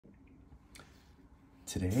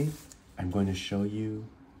Today, I'm going to show you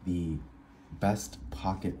the best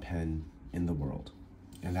pocket pen in the world,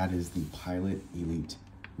 and that is the Pilot Elite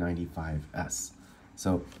 95S.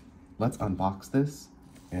 So let's unbox this,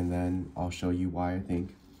 and then I'll show you why I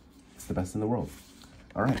think it's the best in the world.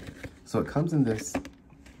 All right, so it comes in this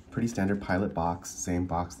pretty standard Pilot box, same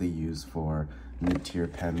box they use for mid-tier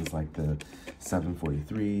pens like the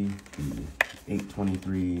 743, the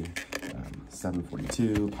 823,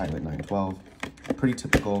 742, Pilot 912. Pretty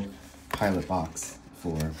typical Pilot box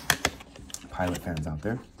for Pilot fans out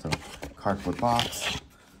there. So cardboard box,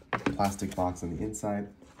 plastic box on the inside,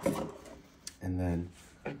 and then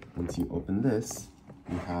once you open this,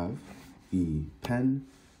 you have the pen,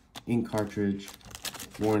 ink cartridge,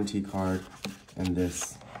 warranty card, and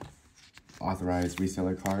this authorized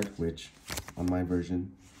reseller card, which on my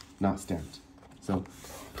version, not stamped. So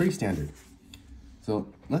pretty standard. So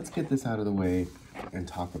let's get this out of the way and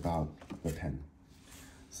talk about the pen.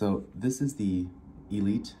 So this is the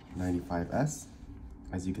Elite 95S.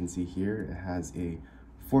 As you can see here, it has a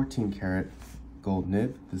 14 karat gold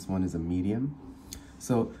nib. This one is a medium.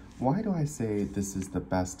 So why do I say this is the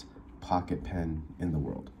best pocket pen in the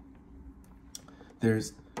world?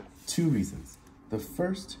 There's two reasons. The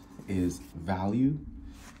first is value,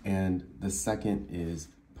 and the second is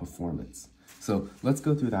performance. So let's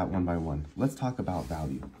go through that one by one. Let's talk about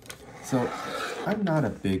value. So I'm not a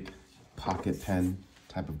big pocket pen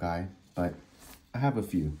type of guy, but I have a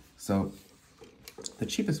few. So the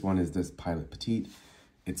cheapest one is this Pilot Petite.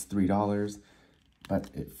 It's $3, but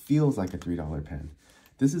it feels like a $3 pen.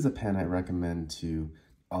 This is a pen I recommend to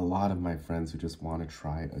a lot of my friends who just want to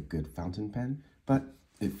try a good fountain pen, but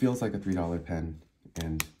it feels like a $3 pen,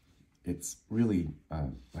 and it's really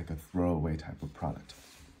like a throwaway type of product.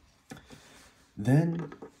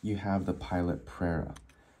 Then you have the Pilot Prera.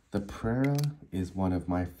 The Prera is one of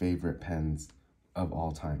my favorite pens of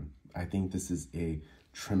all time. I think this is a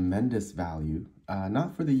tremendous value,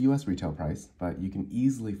 not for the US retail price, but you can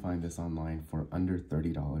easily find this online for under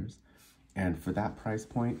 $30. And for that price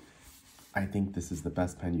point, I think this is the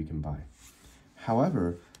best pen you can buy.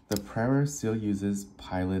 However, the Prera still uses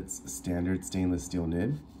Pilot's standard stainless steel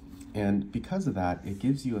nib, and because of that, it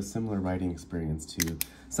gives you a similar writing experience to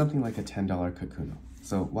something like a $10 Kakuno.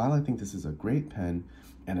 So while I think this is a great pen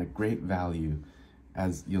and a great value,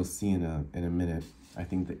 as you'll see in a minute, I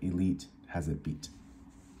think the Elite has it beat.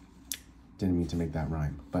 Didn't mean to make that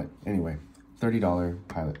rhyme, but anyway, $30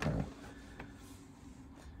 Pilot Prera.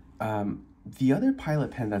 The other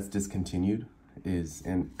Pilot pen that's discontinued is,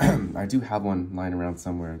 and I do have one lying around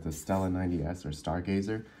somewhere, the Stella 90S or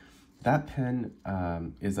Stargazer. That pen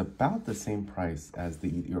is about the same price as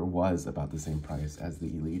or was about the same price as the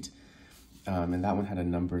Elite. And that one had a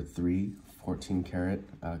number 3, 14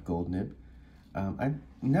 karat gold nib. I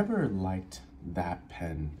never liked that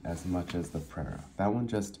pen as much as the Prera. That one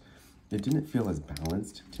just, it didn't feel as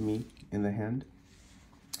balanced to me in the hand.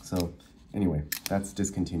 So anyway, that's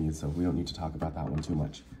discontinued, so we don't need to talk about that one too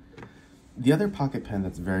much. The other pocket pen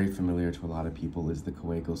that's very familiar to a lot of people is the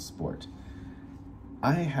Kaweco Sport.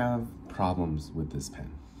 I have problems with this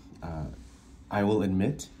pen. I will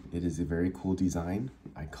admit it is a very cool design,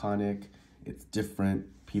 iconic, it's different.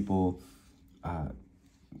 People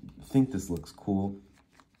think this looks cool.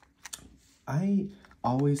 I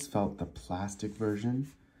always felt the plastic version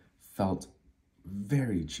felt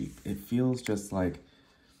very cheap. It feels just like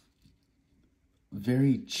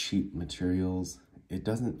very cheap materials. It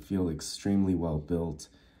doesn't feel extremely well built.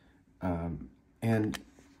 And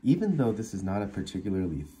even though this is not a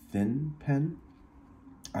particularly thin pen,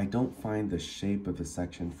 I don't find the shape of the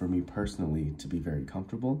section for me personally to be very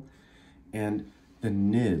comfortable. And the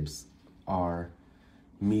nibs are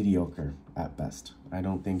mediocre at best. I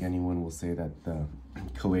don't think anyone will say that the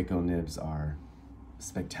Kaweco nibs are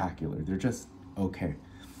spectacular. They're just okay.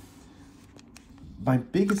 My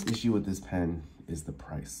biggest issue with this pen is the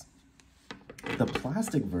price. The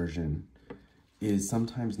plastic version is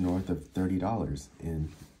sometimes north of $30,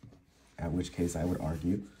 at which case I would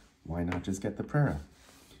argue, why not just get the Prera?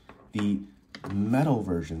 The metal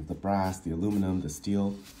version, the brass, the aluminum, the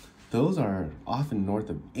steel, those are often north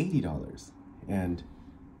of $80. And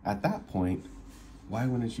at that point, why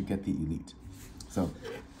wouldn't you get the Elite? So,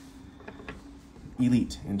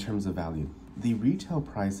 Elite in terms of value. The retail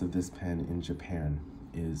price of this pen in Japan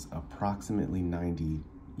is approximately $90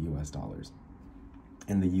 US.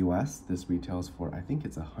 In the US, this retails for, I think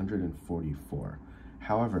it's $144.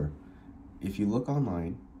 However, if you look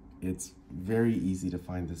online, it's very easy to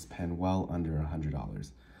find this pen well under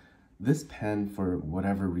 $100. This pen, for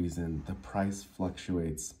whatever reason, the price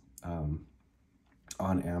fluctuates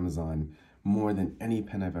on Amazon more than any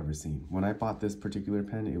pen I've ever seen. When I bought this particular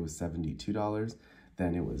pen, it was $72,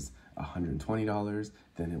 then it was $120,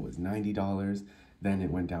 then it was $90, then it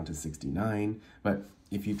went down to $69. But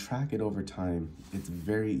if you track it over time, it's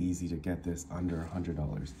very easy to get this under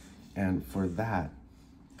 $100. And for that,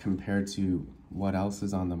 compared to what else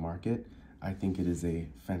is on the market, I think it is a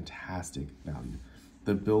fantastic value.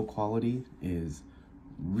 The build quality is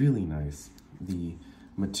really nice. The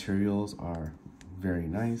materials are very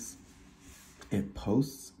nice. It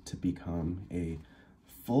posts to become a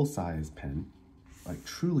full-size pen, like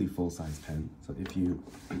truly full-size pen. So if you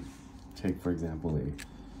take, for example,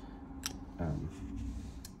 a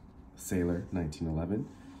Sailor 1911,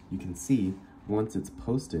 you can see once it's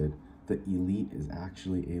posted, the Elite is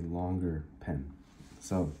actually a longer pen.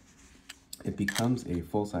 So it becomes a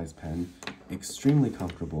full-size pen, extremely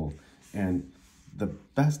comfortable, and the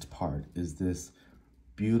best part is this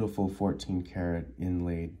beautiful 14 karat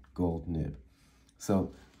inlaid gold nib.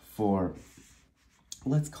 So for,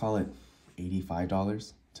 let's call it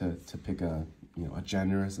 $85 to pick a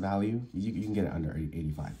generous value. You can get it under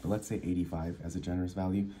 85, but let's say 85 as a generous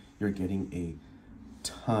value. You're getting a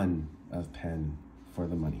ton of pen for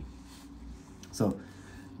the money. So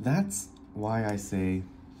that's why I say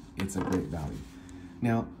it's a great value.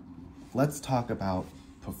 Now, let's talk about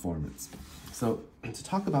performance. So to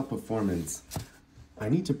talk about performance, I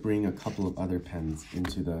need to bring a couple of other pens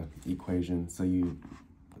into the equation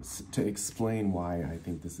to explain why I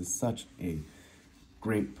think this is such a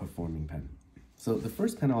great performing pen. So the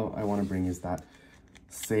first pen I want to bring is that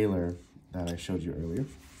Sailor that I showed you earlier.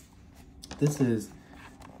 This is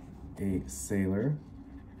a Sailor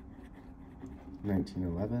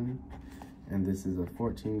 1911, and this is a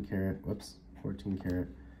 14 karat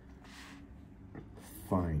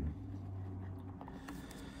fine.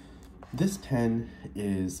 This pen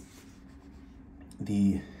is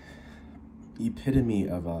the epitome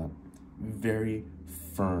of a very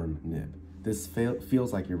firm nib. This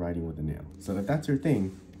feels like you're writing with a nail. So if that's your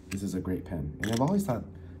thing, this is a great pen. And I've always thought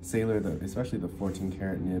Sailor, especially the 14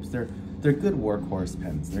 karat nibs, they're good workhorse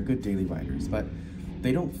pens. They're good daily writers, but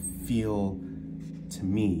they don't feel, to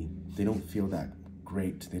me, they don't feel that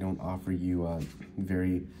great. They don't offer you a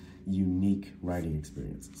very unique writing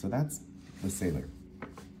experience. So that's the Sailor.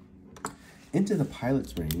 Into the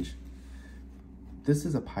Pilot's range, this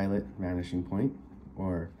is a Pilot Vanishing Point,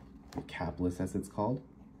 or capless as it's called.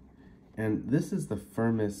 And this is the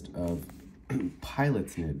firmest of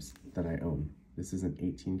Pilot's nibs that I own. This is an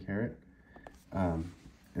 18 karat, and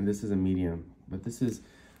this is a medium, but this is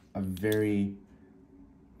a very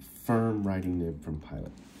firm writing nib from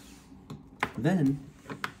Pilot. Then,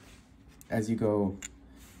 as you go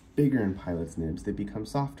bigger in Pilot's nibs, they become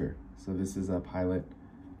softer. So this is a Pilot,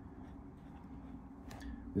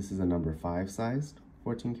 this is a number 5 sized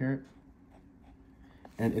 14 karat.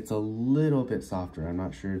 And it's a little bit softer. I'm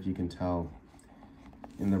not sure if you can tell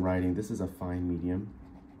in the writing. This is a fine medium.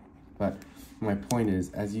 But my point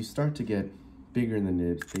is, as you start to get bigger in the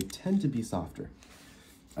nibs, they tend to be softer.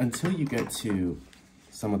 Until you get to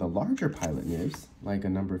some of the larger Pilot nibs, like a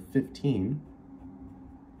number 15.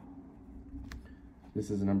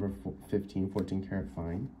 This is a number 15, 14 karat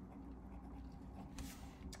fine.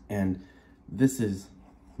 And this is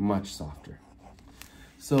much softer.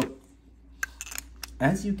 So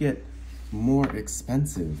as you get more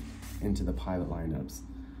expensive into the Pilot lineups,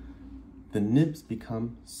 the nibs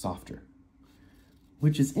become softer,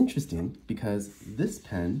 which is interesting because this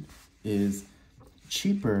pen is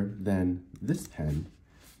cheaper than this pen,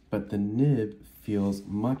 but the nib feels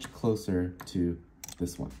much closer to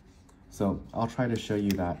this one. So I'll try to show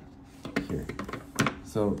you that here.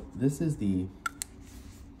 So this is the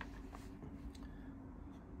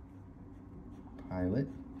Pilot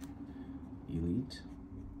Elite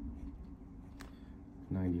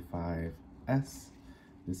 95S.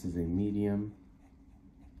 This is a medium.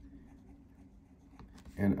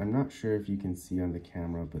 And I'm not sure if you can see on the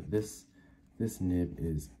camera, but this nib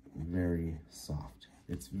is very soft.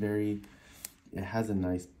 It has a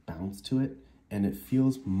nice bounce to it, and it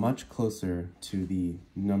feels much closer to the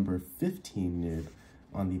number 15 nib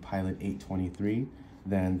on the Pilot 823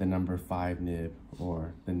 than the number 5 nib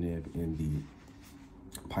or the nib in the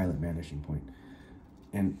Pilot Vanishing Point.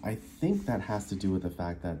 And I think that has to do with the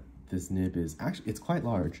fact that this nib is actually, it's quite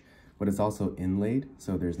large, but it's also inlaid,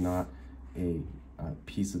 so there's not a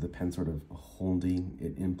piece of the pen sort of holding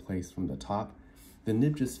it in place from the top. The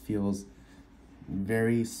nib just feels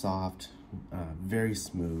very soft, very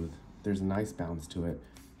smooth. There's a nice bounce to it,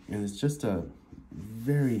 and it's just a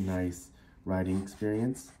very nice writing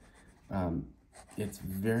experience. It's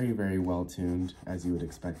very, very well tuned, as you would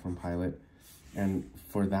expect from Pilot. And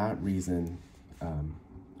for that reason,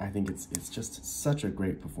 I think it's just such a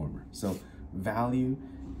great performer. So value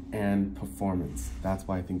and performance, that's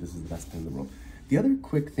why I think this is the best pen in the world. The other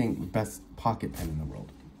quick thing, best pocket pen in the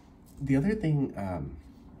world. The other thing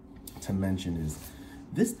to mention is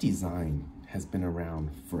this design has been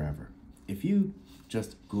around forever. If you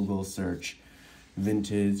just Google search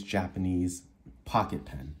vintage Japanese pocket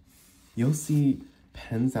pen, you'll see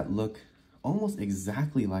pens that look almost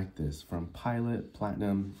exactly like this from Pilot,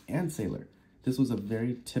 Platinum, and Sailor. This was a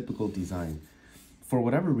very typical design. For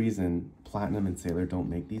whatever reason, Platinum and Sailor don't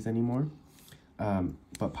make these anymore,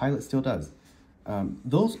 but Pilot still does.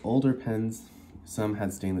 Those older pens, some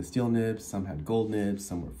had stainless steel nibs, some had gold nibs,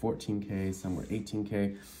 some were 14K, some were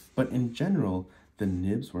 18K, but in general, the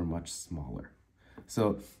nibs were much smaller.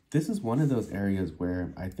 So this is one of those areas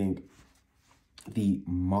where I think the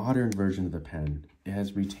modern version of the pen, it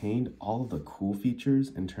has retained all of the cool features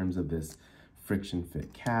in terms of this friction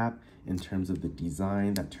fit cap, in terms of the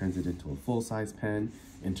design that turns it into a full-size pen,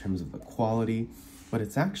 in terms of the quality, but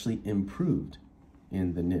it's actually improved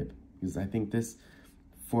in the nib. Because I think this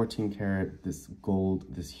 14 karat, this gold,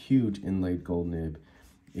 this huge inlaid gold nib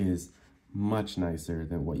is much nicer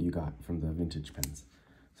than what you got from the vintage pens.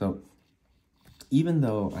 So even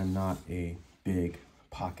though I'm not a big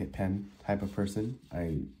pocket pen type of person,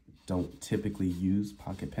 I don't typically use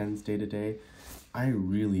pocket pens day to day, I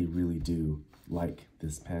really, really do like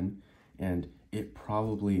this pen, and it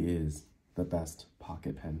probably is the best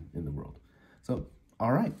pocket pen in the world. So,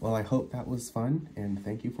 all right, well, I hope that was fun, and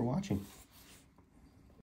thank you for watching.